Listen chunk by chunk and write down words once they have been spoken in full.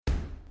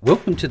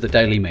Welcome to the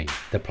Daily Me,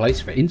 the place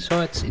for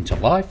insights into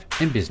life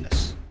and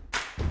business.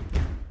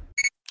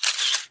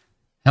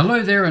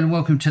 Hello there and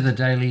welcome to the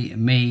Daily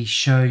Me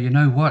show. You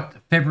know what?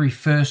 February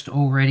 1st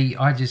already.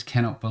 I just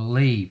cannot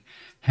believe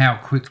how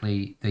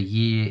quickly the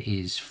year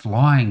is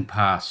flying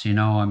past. You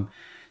know, I'm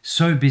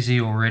so busy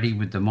already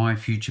with the My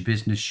Future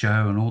Business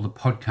show and all the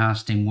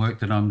podcasting work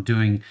that I'm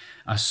doing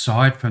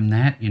aside from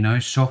that, you know,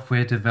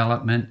 software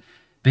development,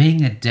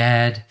 being a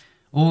dad,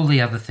 all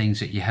the other things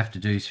that you have to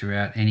do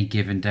throughout any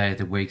given day of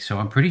the week. So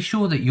I'm pretty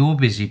sure that you're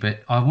busy,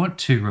 but I want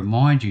to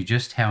remind you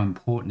just how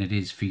important it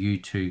is for you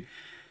to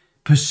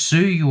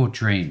pursue your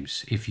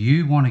dreams. If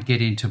you want to get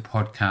into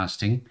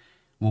podcasting,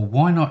 well,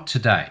 why not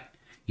today?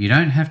 You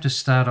don't have to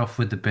start off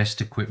with the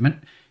best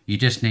equipment. You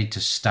just need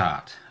to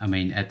start. I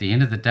mean, at the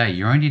end of the day,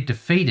 you're only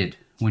defeated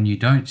when you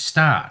don't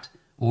start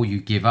or you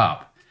give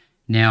up.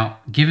 Now,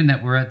 given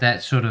that we're at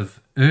that sort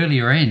of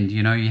earlier end,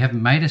 you know, you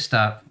haven't made a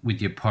start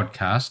with your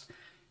podcast,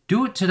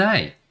 do it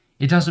today.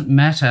 It doesn't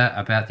matter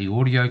about the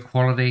audio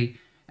quality.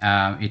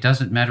 It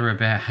doesn't matter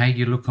about how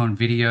you look on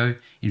video.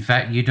 In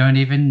fact, you don't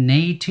even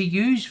need to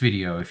use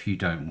video if you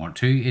don't want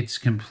to. It's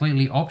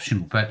completely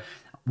optional. But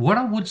what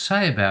I would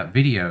say about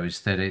video is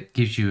that it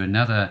gives you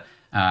another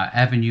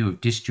avenue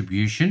of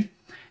distribution.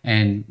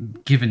 And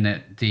given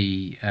that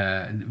the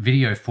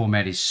video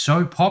format is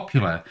so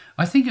popular,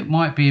 I think it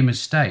might be a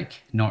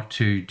mistake not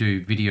to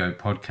do video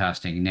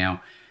podcasting.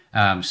 Now,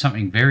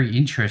 something very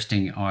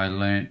interesting I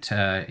learnt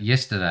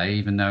yesterday,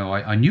 even though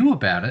I knew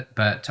about it,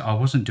 but I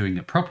wasn't doing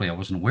it properly. I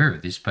wasn't aware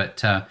of this,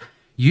 but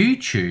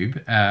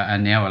YouTube are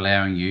now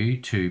allowing you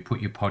to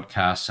put your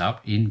podcasts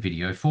up in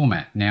video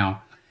format.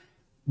 Now,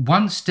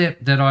 one step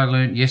that I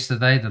learned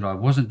yesterday that I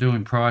wasn't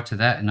doing prior to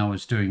that, and I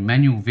was doing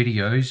manual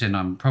videos, and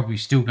I'm probably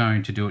still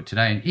going to do it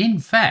today. And in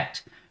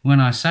fact, when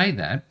I say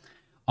that,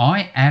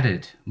 I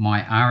added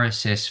my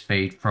RSS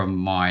feed from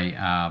my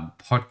audio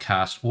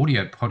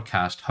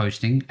podcast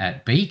hosting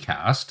at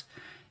Bcast.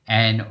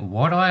 And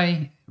what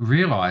I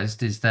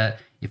realized is that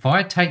if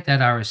I take that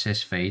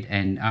RSS feed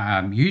and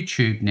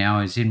YouTube now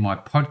is in my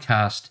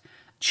podcast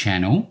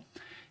channel,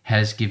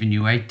 has given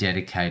you a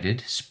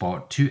dedicated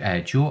spot to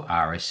add your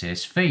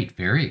RSS feed.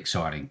 Very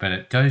exciting, but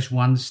it goes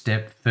one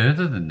step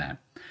further than that.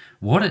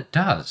 What it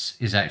does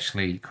is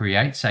actually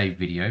creates a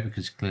video,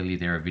 because clearly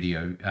they're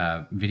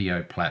a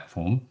video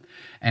platform,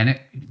 and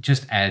it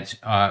just adds,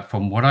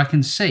 from what I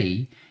can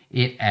see,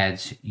 it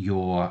adds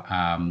your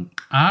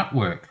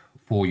artwork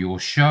for your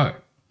show.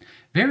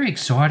 Very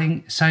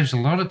exciting, saves a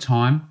lot of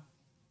time.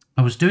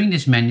 I was doing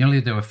this manually.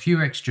 There were a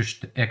few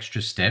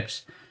extra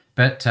steps,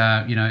 but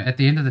you know, at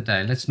the end of the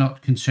day, let's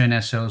not concern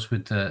ourselves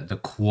with the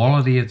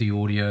quality of the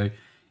audio.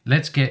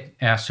 Let's get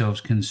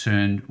ourselves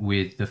concerned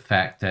with the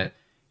fact that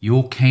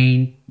you're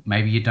keen,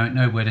 maybe you don't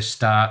know where to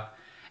start,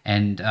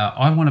 and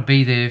I want to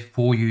be there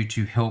for you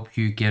to help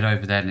you get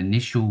over that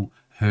initial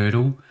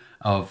hurdle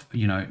of,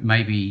 you know,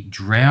 maybe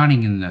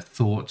drowning in the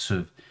thoughts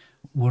of,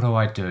 what do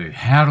I do?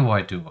 How do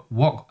I do it?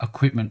 What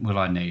equipment will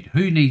I need?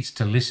 Who needs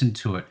to listen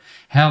to it?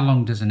 How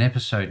long does an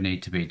episode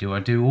need to be? Do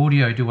I do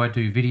audio? Do I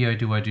do video?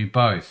 Do I do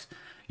both?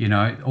 You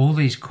know, all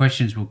these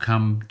questions will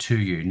come to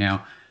you.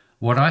 Now,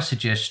 what I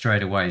suggest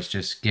straight away is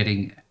just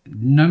getting,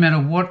 no matter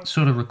what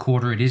sort of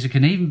recorder it is, it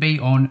can even be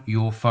on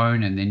your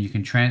phone, and then you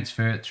can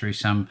transfer it through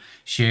some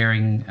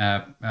sharing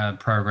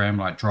program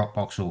like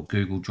Dropbox or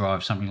Google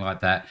Drive, something like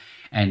that,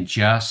 and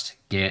just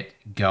get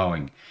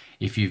going.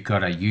 If you've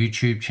got a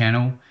YouTube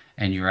channel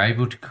and you're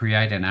able to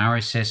create an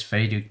RSS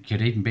feed, it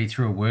could even be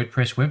through a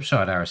WordPress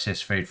website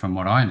RSS feed from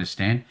what I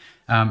understand,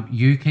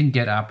 you can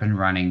get up and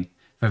running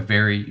for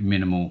very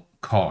minimal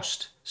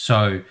cost.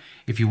 So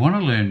if you want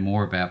to learn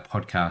more about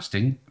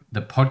podcasting,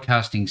 the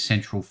Podcasting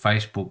Central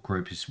Facebook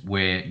group is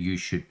where you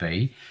should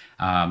be.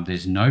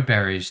 There's no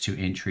barriers to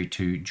entry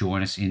to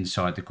join us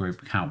inside the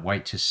group. Can't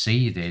wait to see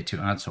you there to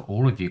answer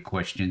all of your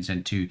questions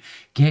and to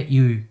get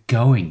you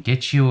going,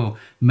 get your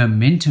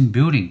momentum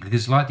building.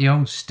 Because like the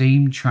old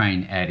steam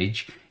train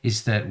adage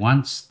is that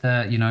once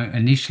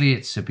initially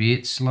it's a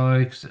bit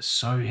slow because it's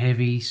so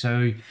heavy,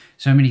 so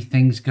many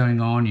things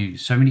going on,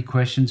 so many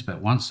questions,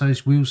 but once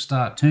those wheels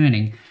start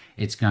turning,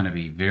 it's going to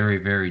be very,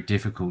 very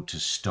difficult to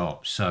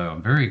stop. So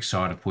I'm very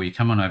excited for you.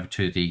 Come on over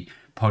to the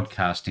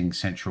Podcasting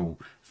Central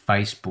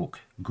Facebook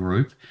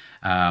group.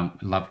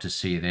 Love to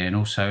see you there. And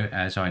also,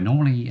 as I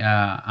normally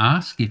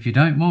ask, if you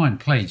don't mind,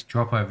 please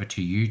drop over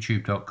to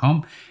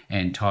youtube.com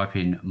and type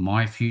in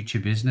My Future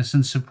Business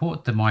and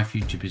support the My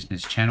Future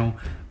Business channel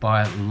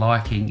by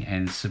liking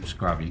and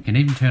subscribing. You can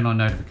even turn on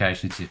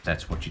notifications if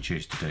that's what you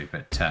choose to do.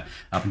 But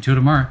up until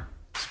tomorrow,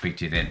 speak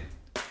to you then.